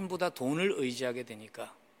하나님보다 돈을 의지하게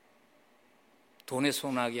되니까 돈의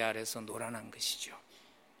소나기 아래서 놀아난 것이죠.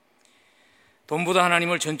 돈보다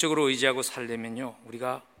하나님을 전적으로 의지하고 살려면요,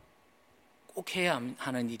 우리가 꼭 해야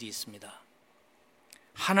하는 일이 있습니다.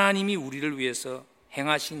 하나님이 우리를 위해서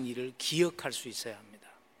행하신 일을 기억할 수 있어야 합니다.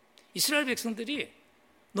 이스라엘 백성들이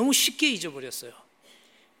너무 쉽게 잊어버렸어요.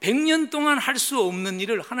 100년 동안 할 수 없는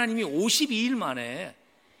일을 하나님이 52일 만에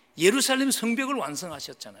예루살렘 성벽을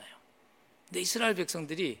완성하셨잖아요. 근데 이스라엘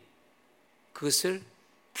백성들이 그것을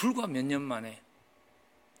불과 몇 년 만에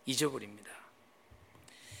잊어버립니다.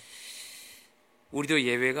 우리도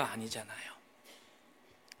예외가 아니잖아요.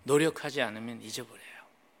 노력하지 않으면 잊어버려요.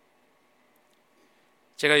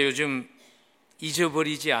 제가 요즘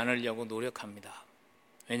잊어버리지 않으려고 노력합니다.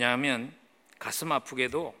 왜냐하면 가슴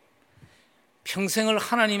아프게도 평생을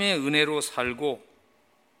하나님의 은혜로 살고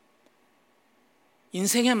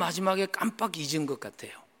인생의 마지막에 깜빡 잊은 것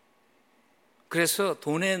같아요. 그래서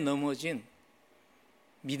돈에 넘어진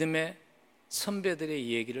믿음의 선배들의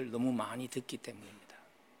얘기를 너무 많이 듣기 때문입니다.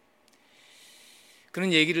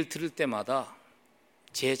 그런 얘기를 들을 때마다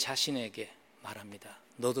제 자신에게 말합니다.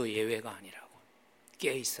 너도 예외가 아니라고.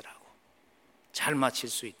 깨어 있으라고. 잘 마칠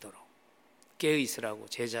수 있도록 깨어 있으라고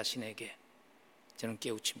제 자신에게 저는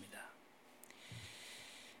깨우칩니다.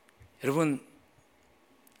 여러분,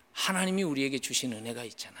 하나님이 우리에게 주신 은혜가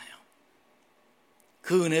있잖아요.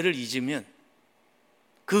 그 은혜를 잊으면,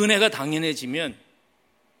 그 은혜가 당연해지면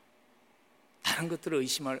다른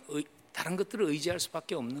것들을 의지할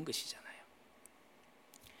수밖에 없는 것이잖아요.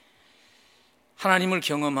 하나님을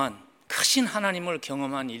경험한, 크신 하나님을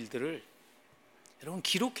경험한 일들을 여러분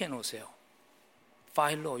기록해 놓으세요.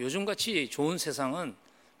 파일로. 요즘같이 좋은 세상은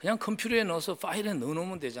그냥 컴퓨터에 넣어서 파일에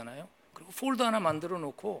넣어놓으면 되잖아요. 그리고 폴더 하나 만들어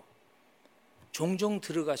놓고 종종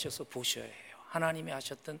들어가셔서 보셔야 해요. 하나님이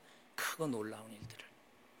하셨던 크고 놀라운 일들을.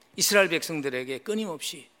 이스라엘 백성들에게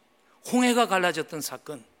끊임없이 홍해가 갈라졌던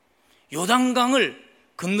사건, 요단강을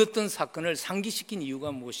건넜던 사건을 상기시킨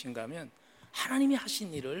이유가 무엇인가 하면 하나님이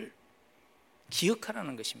하신 일을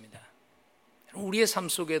기억하라는 것입니다. 우리의 삶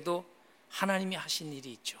속에도 하나님이 하신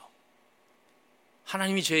일이 있죠.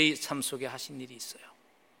 하나님이 저희 삶 속에 하신 일이 있어요.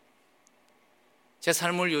 제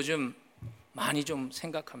삶을 요즘 많이 좀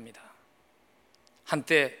생각합니다.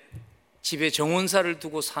 한때 집에 정원사를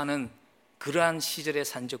두고 사는 그러한 시절에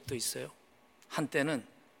산 적도 있어요. 한때는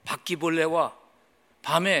바퀴벌레와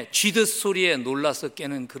밤에 쥐듯 소리에 놀라서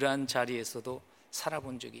깨는 그러한 자리에서도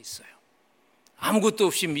살아본 적이 있어요. 아무것도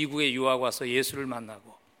없이 미국에 유학 와서 예수를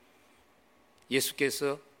만나고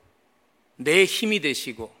예수께서 내 힘이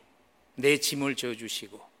되시고 내 짐을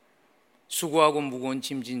져주시고 수고하고 무거운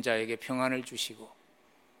짐진 자에게 평안을 주시고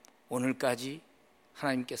오늘까지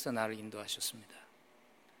하나님께서 나를 인도하셨습니다.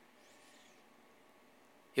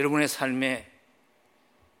 여러분의 삶에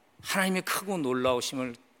하나님의 크고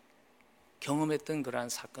놀라우심을 경험했던 그러한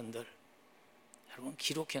사건들 여러분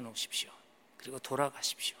기록해 놓으십시오. 그리고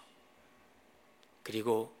돌아가십시오.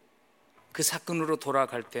 그리고 그 사건으로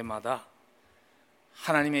돌아갈 때마다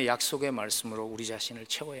하나님의 약속의 말씀으로 우리 자신을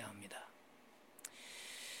채워야 합니다.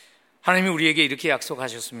 하나님이 우리에게 이렇게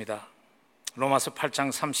약속하셨습니다. 로마서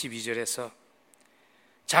 8장 32절에서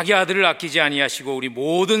자기 아들을 아끼지 아니하시고 우리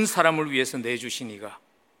모든 사람을 위해서 내주시니가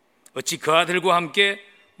어찌 그 아들과 함께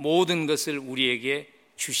모든 것을 우리에게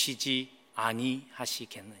주시지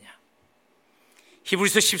아니하시겠느냐.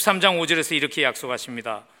 히브리서 13장 5절에서 이렇게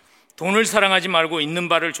약속하십니다. 돈을 사랑하지 말고 있는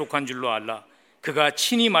바를 족한 줄로 알라. 그가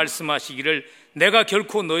친히 말씀하시기를 내가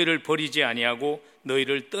결코 너희를 버리지 아니하고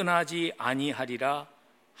너희를 떠나지 아니하리라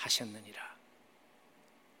하셨느니라.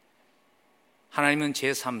 하나님은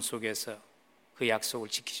제 삶 속에서 그 약속을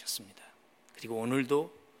지키셨습니다. 그리고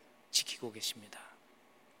오늘도 지키고 계십니다.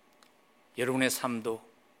 여러분의 삶도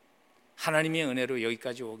하나님의 은혜로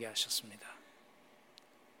여기까지 오게 하셨습니다.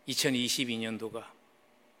 2022년도가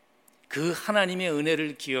그 하나님의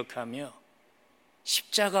은혜를 기억하며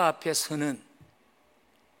십자가 앞에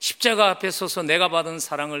서서 내가 받은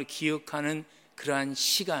사랑을 기억하는 그러한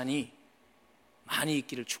시간이 많이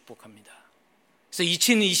있기를 축복합니다. 그래서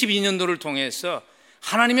 2022년도를 통해서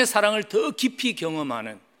하나님의 사랑을 더 깊이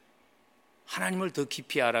경험하는, 하나님을 더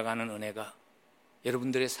깊이 알아가는 은혜가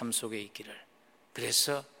여러분들의 삶 속에 있기를,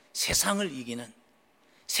 그래서 세상을 이기는,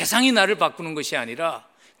 세상이 나를 바꾸는 것이 아니라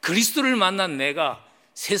그리스도를 만난 내가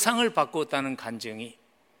세상을 바꾸었다는 간증이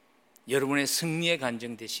여러분의 승리의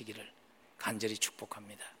간증 되시기를 간절히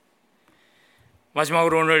축복합니다.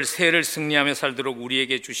 마지막으로 오늘 새해를 승리하며 살도록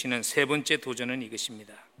우리에게 주시는 세 번째 도전은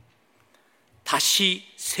이것입니다. 다시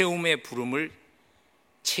세움의 부름을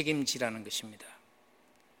책임지라는 것입니다.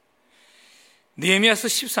 느헤미야서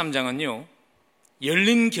 13장은요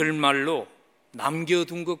열린 결말로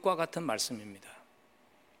남겨둔 것과 같은 말씀입니다.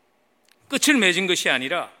 끝을 맺은 것이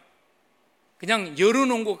아니라 그냥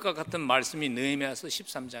열어놓은 것과 같은 말씀이 느헤미야서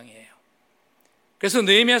 13장이에요. 그래서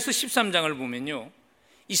느헤미야서 13장을 보면요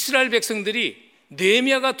이스라엘 백성들이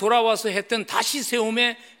느헤미야가 돌아와서 했던 다시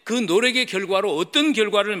세움의 그 노력의 결과로 어떤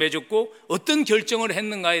결과를 맺었고 어떤 결정을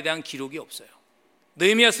했는가에 대한 기록이 없어요.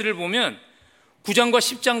 느헤미야서를 보면 9장과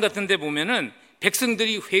 10장 같은 데 보면은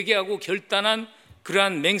백성들이 회개하고 결단한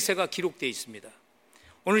그러한 맹세가 기록되어 있습니다.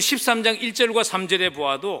 오늘 13장 1절과 3절에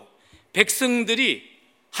보아도 백성들이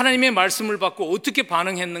하나님의 말씀을 받고 어떻게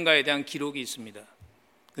반응했는가에 대한 기록이 있습니다.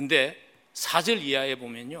 근데 4절 이하에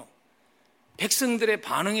보면요 백성들의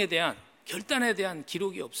반응에 대한, 결단에 대한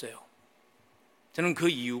기록이 없어요. 저는 그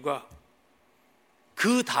이유가,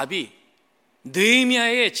 그 답이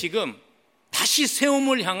느헤미야의 지금 다시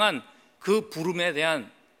세움을 향한 그 부름에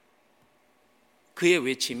대한 그의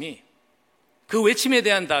외침이, 그 외침에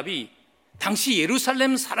대한 답이 당시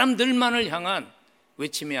예루살렘 사람들만을 향한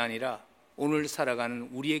외침이 아니라 오늘 살아가는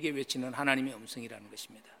우리에게 외치는 하나님의 음성이라는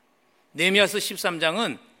것입니다. 느헤미야서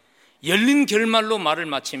 13장은 열린 결말로 말을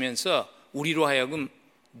마치면서 우리로 하여금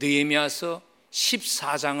느헤미야서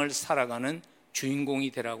 14장을 살아가는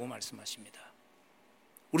주인공이 되라고 말씀하십니다.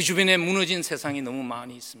 우리 주변에 무너진 세상이 너무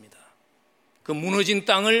많이 있습니다. 그 무너진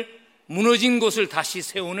땅을, 무너진 곳을 다시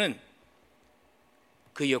세우는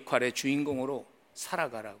그 역할의 주인공으로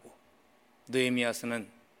살아가라고 느헤미야서는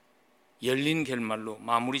열린 결말로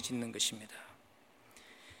마무리 짓는 것입니다.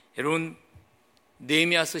 여러분,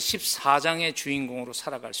 느헤미야서 14장의 주인공으로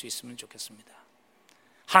살아갈 수 있으면 좋겠습니다.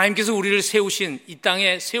 하나님께서 우리를 세우신, 이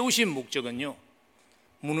땅에 세우신 목적은요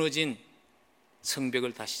무너진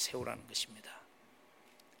성벽을 다시 세우라는 것입니다.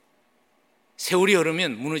 세월이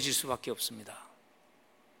흐르면 무너질 수밖에 없습니다.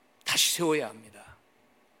 다시 세워야 합니다.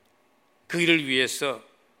 그 일을 위해서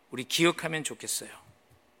우리 기억하면 좋겠어요.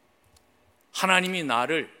 하나님이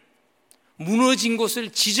나를 무너진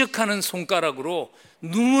곳을 지적하는 손가락으로,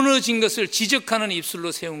 무너진 것을 지적하는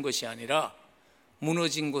입술로 세운 것이 아니라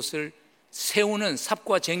무너진 곳을 세우는,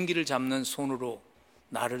 삽과 쟁기를 잡는 손으로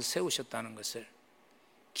나를 세우셨다는 것을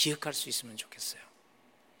기억할 수 있으면 좋겠어요.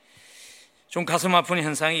 좀 가슴 아픈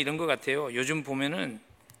현상이 이런 것 같아요. 요즘 보면은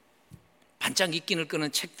반짝 입긴을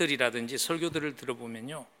끄는 책들이라든지 설교들을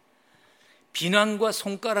들어보면요 비난과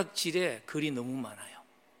손가락질의 글이 너무 많아요.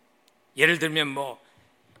 예를 들면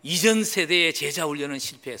이전 세대의 제자 훈련은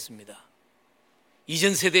실패했습니다.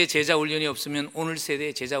 이전 세대의 제자 훈련이 없으면 오늘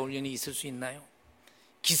세대의 제자 훈련이 있을 수 있나요?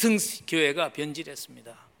 기성교회가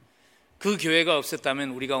변질했습니다. 그 교회가 없었다면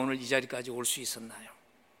우리가 오늘 이 자리까지 올 수 있었나요?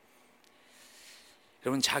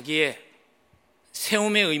 여러분, 자기의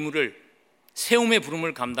세움의 의무를, 세움의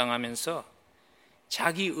부름을 감당하면서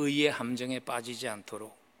자기 의의 함정에 빠지지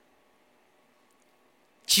않도록,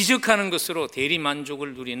 지적하는 것으로 대리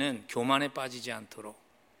만족을 누리는 교만에 빠지지 않도록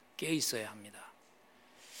깨어 있어야 합니다.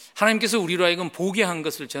 하나님께서 우리로 하여금 보게 한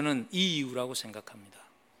것을 저는 이 이유라고 생각합니다.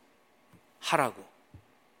 하라고.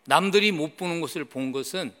 남들이 못 보는 것을 본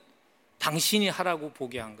것은 당신이 하라고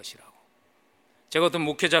보게 한 것이라고. 제가 어떤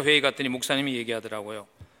목회자 회의 갔더니 목사님이 얘기하더라고요.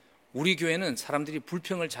 우리 교회는 사람들이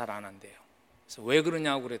불평을 잘 안 한대요. 그래서 왜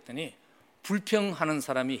그러냐고 그랬더니 불평하는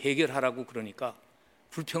사람이 해결하라고 그러니까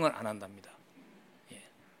불평을 안 한답니다.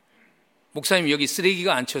 목사님, 여기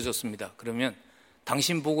쓰레기가 안 치워졌습니다. 그러면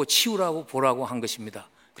당신 보고 치우라고 보라고 한 것입니다.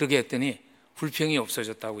 그렇게 했더니 불평이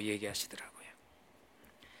없어졌다고 얘기하시더라고요.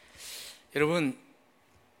 여러분,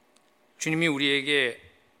 주님이 우리에게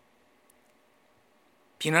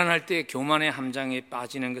비난할 때 교만의 함정에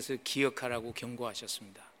빠지는 것을 기억하라고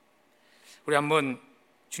경고하셨습니다. 우리 한번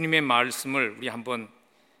주님의 말씀을 우리 한번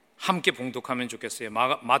함께 봉독하면 좋겠어요.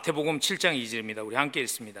 마태복음 7장 2절입니다. 우리 함께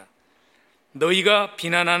읽습니다. 너희가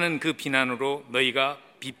비난하는 그 비난으로 너희가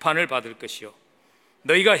비판을 받을 것이요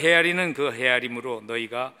너희가 헤아리는 그 헤아림으로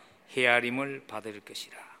너희가 헤아림을 받을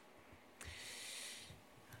것이라.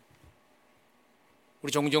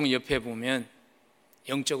 우리 종종 옆에 보면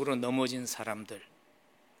영적으로 넘어진 사람들,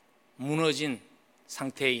 무너진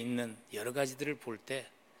상태에 있는 여러 가지들을 볼 때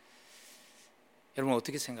여러분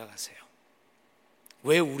어떻게 생각하세요?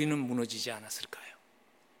 왜 우리는 무너지지 않았을까요?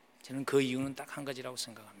 저는 그 이유는 딱 한 가지라고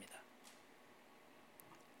생각합니다.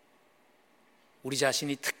 우리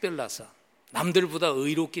자신이 특별나서 남들보다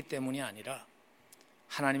의롭기 때문이 아니라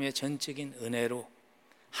하나님의 전적인 은혜로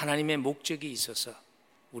하나님의 목적이 있어서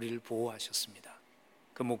우리를 보호하셨습니다.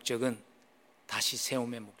 그 목적은 다시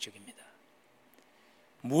세움의 목적입니다.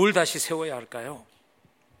 뭘 다시 세워야 할까요?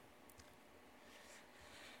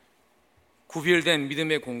 구별된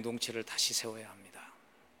믿음의 공동체를 다시 세워야 합니다.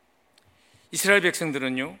 이스라엘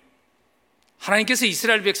백성들은요, 하나님께서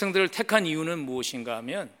이스라엘 백성들을 택한 이유는 무엇인가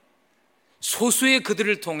하면 소수의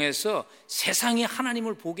그들을 통해서 세상이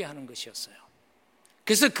하나님을 보게 하는 것이었어요.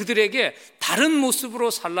 그래서 그들에게 다른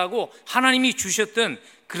모습으로 살라고 하나님이 주셨던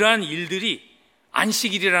그러한 일들이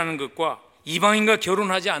안식일이라는 것과 이방인과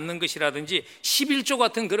결혼하지 않는 것이라든지 11조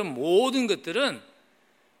같은 그런 모든 것들은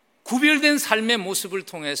구별된 삶의 모습을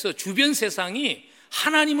통해서 주변 세상이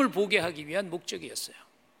하나님을 보게 하기 위한 목적이었어요.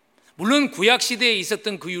 물론 구약시대에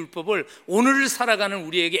있었던 그 율법을 오늘을 살아가는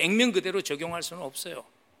우리에게 액면 그대로 적용할 수는 없어요.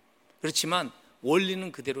 그렇지만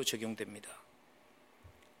원리는 그대로 적용됩니다.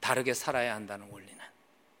 다르게 살아야 한다는 원리는.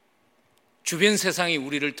 주변 세상이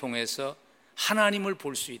우리를 통해서 하나님을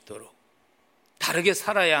볼 수 있도록 다르게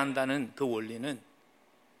살아야 한다는 그 원리는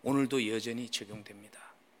오늘도 여전히 적용됩니다.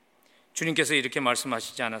 주님께서 이렇게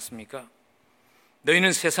말씀하시지 않았습니까?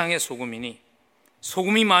 너희는 세상의 소금이니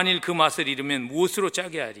소금이 만일 그 맛을 잃으면 무엇으로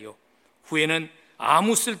짜게 하리요? 후에는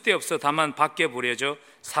아무 쓸데없어 다만 밖에 버려져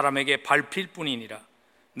사람에게 밟힐 뿐이니라.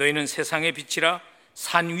 너희는 세상의 빛이라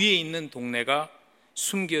산 위에 있는 동네가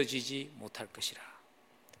숨겨지지 못할 것이라.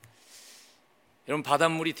 여러분,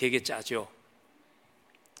 바닷물이 되게 짜죠.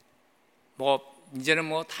 이제는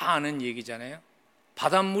다 아는 얘기잖아요.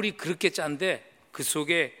 바닷물이 그렇게 짠데 그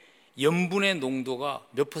속에 염분의 농도가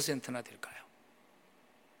몇 퍼센트나 될까요?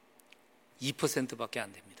 2%밖에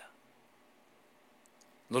안 됩니다.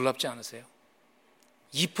 놀랍지 않으세요?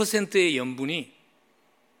 2%의 염분이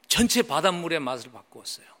전체 바닷물의 맛을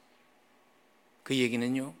바꾸었어요. 그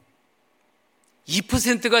얘기는요,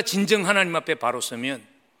 2%가 진정 하나님 앞에 바로 서면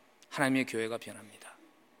하나님의 교회가 변합니다.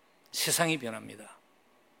 세상이 변합니다.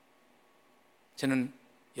 저는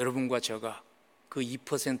여러분과 저가 그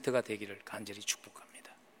 2%가 되기를 간절히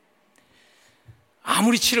축복합니다.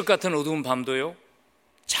 아무리 칠흑 같은 어두운 밤도요,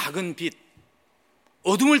 작은 빛,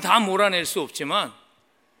 어둠을 다 몰아낼 수 없지만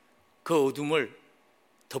그 어둠을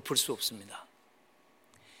덮을 수 없습니다.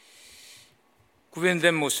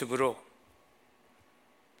 구별된 모습으로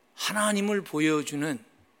하나님을 보여주는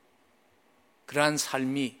그러한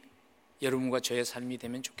삶이 여러분과 저의 삶이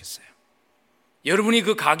되면 좋겠어요. 여러분이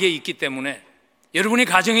그 가게에 있기 때문에, 여러분이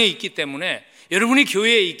가정에 있기 때문에, 여러분이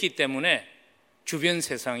교회에 있기 때문에 주변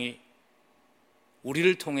세상이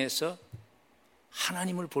우리를 통해서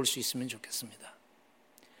하나님을 볼 수 있으면 좋겠습니다.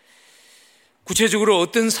 구체적으로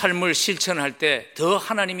어떤 삶을 실천할 때 더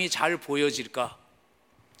하나님이 잘 보여질까?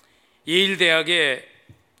 예일대학의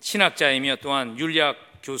신학자이며 또한 율리학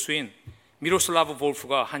교수인 미로슬라브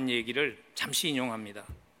볼프가 한 얘기를 잠시 인용합니다.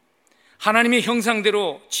 하나님의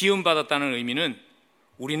형상대로 지음받았다는 의미는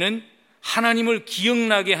우리는 하나님을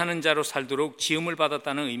기억나게 하는 자로 살도록 지음을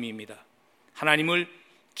받았다는 의미입니다. 하나님을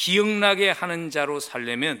기억나게 하는 자로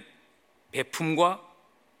살려면 베품과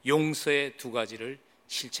용서의 두 가지를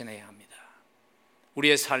실천해야 합니다.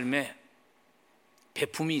 우리의 삶에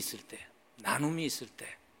베품이 있을 때, 나눔이 있을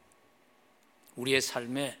때, 우리의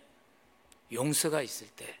삶에 용서가 있을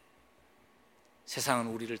때 세상은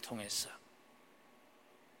우리를 통해서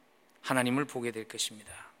하나님을 보게 될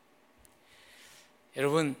것입니다.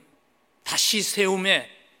 여러분, 다시 세움의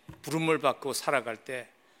부름을 받고 살아갈 때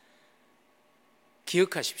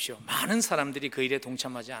기억하십시오. 많은 사람들이 그 일에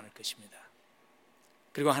동참하지 않을 것입니다.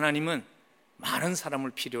 그리고 하나님은 많은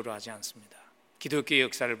사람을 필요로 하지 않습니다. 기독교의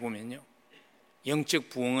역사를 보면요, 영적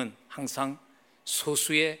부흥은 항상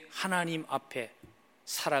소수의 하나님 앞에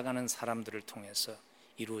살아가는 사람들을 통해서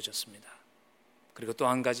이루어졌습니다. 그리고 또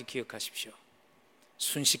한 가지 기억하십시오.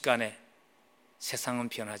 순식간에 세상은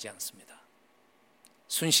변하지 않습니다.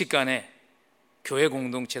 순식간에 교회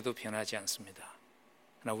공동체도 변하지 않습니다.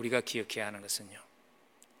 그러나 우리가 기억해야 하는 것은요,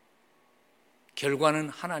 결과는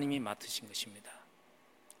하나님이 맡으신 것입니다.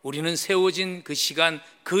 우리는 세워진 그 시간,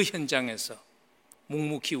 그 현장에서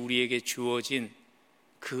묵묵히 우리에게 주어진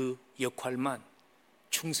그 역할만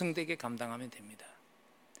충성되게 감당하면 됩니다.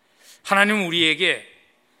 하나님은 우리에게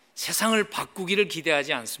세상을 바꾸기를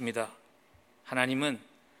기대하지 않습니다. 하나님은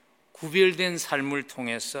구별된 삶을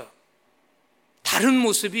통해서 다른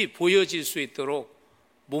모습이 보여질 수 있도록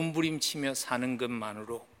몸부림치며 사는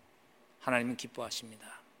것만으로 하나님은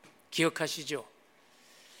기뻐하십니다. 기억하시죠?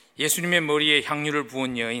 예수님의 머리에 향유를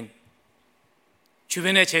부은 여인,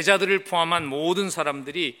 주변의 제자들을 포함한 모든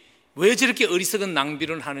사람들이 왜 저렇게 어리석은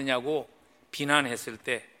낭비를 하느냐고 비난했을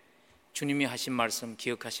때 주님이 하신 말씀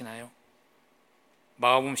기억하시나요?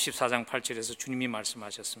 마가복음 14장 8절에서 주님이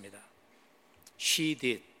말씀하셨습니다. She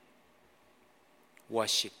did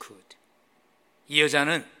what she could. 이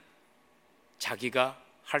여자는 자기가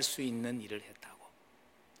할 수 있는 일을 했다고.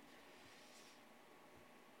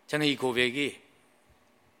 저는 이 고백이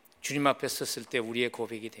주님 앞에 섰을 때 우리의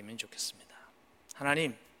고백이 되면 좋겠습니다.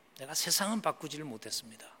 하나님, 내가 세상은 바꾸지를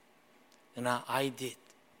못했습니다. 그러나 I did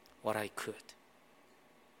what I could.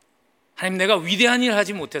 하나님, 내가 위대한 일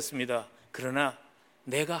하지 못했습니다. 그러나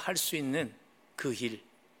내가 할 수 있는 그 일,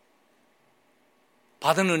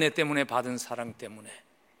 받은 은혜 때문에, 받은 사랑 때문에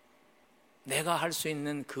내가 할 수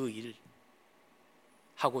있는 그 일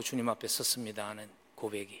하고 주님 앞에 섰습니다 하는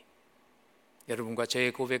고백이 여러분과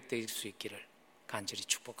저의 고백될 수 있기를 간절히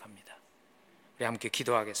축복합니다. 우리 함께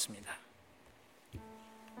기도하겠습니다.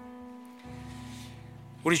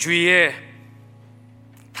 우리 주위에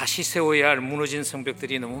다시 세워야 할 무너진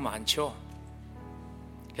성벽들이 너무 많죠.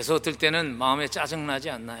 그래서 어떨 때는 마음에 짜증나지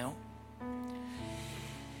않나요?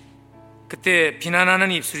 그때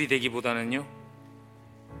비난하는 입술이 되기보다는요,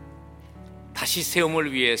 다시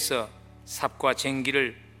세움을 위해서 삽과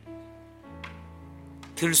쟁기를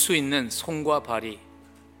들 수 있는 손과 발이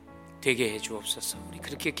되게 해 주옵소서. 우리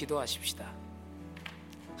그렇게 기도하십시다.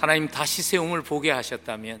 하나님, 다시 세움을 보게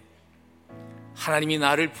하셨다면 하나님이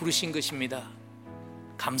나를 부르신 것입니다.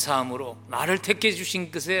 감사함으로, 나를 택해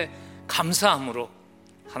주신 것에 감사함으로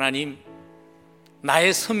하나님,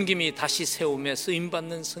 나의 섬김이 다시 세움에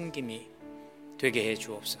쓰임받는 섬김이 되게 해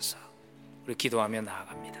주옵소서. 우리 기도하며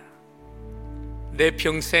나아갑니다. 내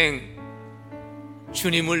평생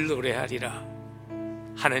주님을 노래하리라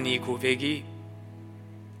하는 이 고백이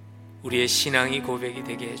우리의 신앙이 고백이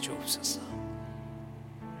되게 해 주옵소서.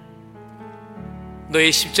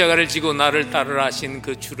 너의 십자가를 지고 나를 따르라 하신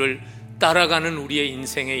그 주를 따라가는 우리의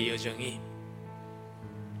인생의 여정이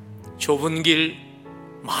좁은 길,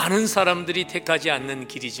 많은 사람들이 택하지 않는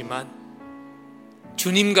길이지만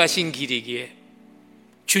주님 가신 길이기에,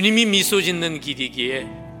 주님이 미소 짓는 길이기에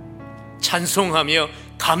찬송하며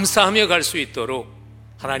감사하며 갈 수 있도록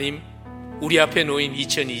하나님, 우리 앞에 놓인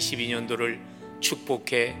 2022년도를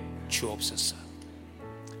축복해 주옵소서.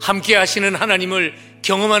 함께 하시는 하나님을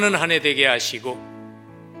경험하는 한 해 되게 하시고,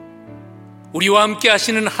 우리와 함께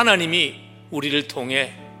하시는 하나님이 우리를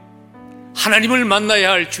통해 하나님을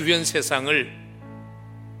만나야 할 주변 세상을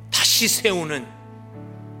다시 세우는,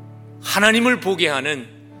 하나님을 보게 하는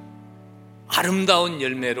아름다운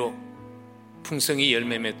열매로 풍성히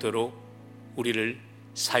열매 맺도록 우리를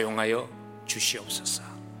사용하여 주시옵소서.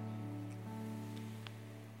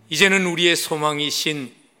 이제는 우리의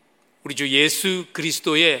소망이신 우리 주 예수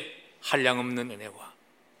그리스도의 한량없는 은혜와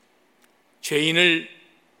죄인을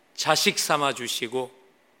자식 삼아 주시고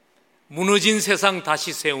무너진 세상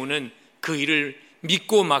다시 세우는 그 일을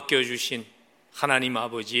믿고 맡겨주신 하나님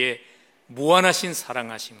아버지의 무한하신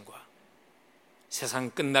사랑하심과 세상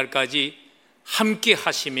끝날까지 함께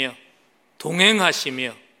하시며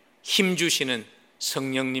동행하시며 힘주시는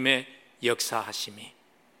성령님의 역사하심이,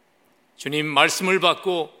 주님 말씀을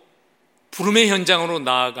받고 부름의 현장으로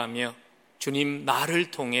나아가며 주님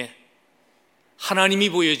나를 통해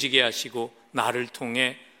하나님이 보여지게 하시고 나를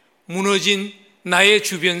통해 무너진 나의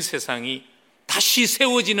주변 세상이 다시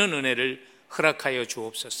세워지는 은혜를 허락하여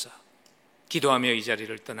주옵소서. 기도하며 이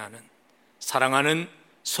자리를 떠나는 사랑하는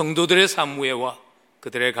성도들의 삶 위에와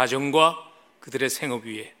그들의 가정과 그들의 생업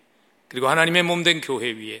위에, 그리고 하나님의 몸된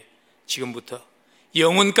교회 위에 지금부터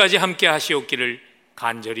영원까지 함께 하시옵기를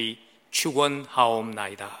간절히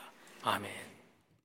축원하옵나이다. 아멘.